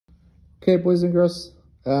Okay, boys and girls,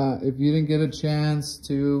 if you didn't get a chance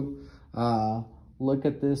to look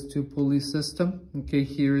at this two-pulley system, okay,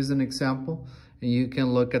 here is an example. And you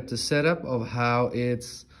can look at the setup of how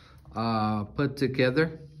it's put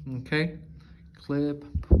together, okay? Clip,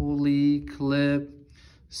 pulley, clip,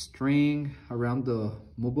 string around the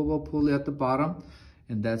movable pulley at the bottom,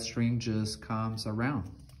 and that string just comes around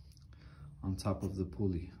on top of the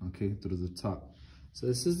pulley, okay, through the top. So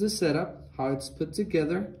this is the setup, how it's put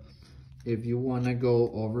together. If you want to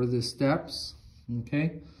go over the steps,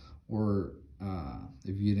 okay, or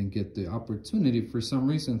if you didn't get the opportunity for some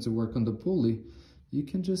reason to work on the pulley, you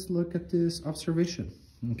can just look at this observation,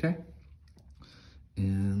 okay?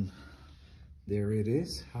 And there it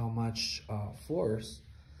is, how much force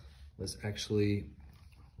was actually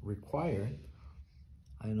required.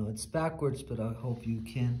 I know it's backwards, but I hope you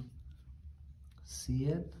can see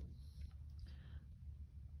it.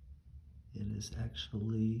 It is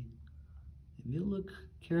actually, if you look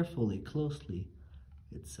carefully, closely,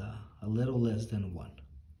 it's a little less than 1.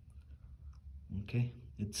 Okay,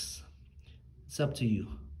 it's up to you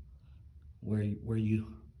what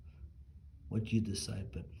you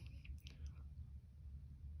decide, but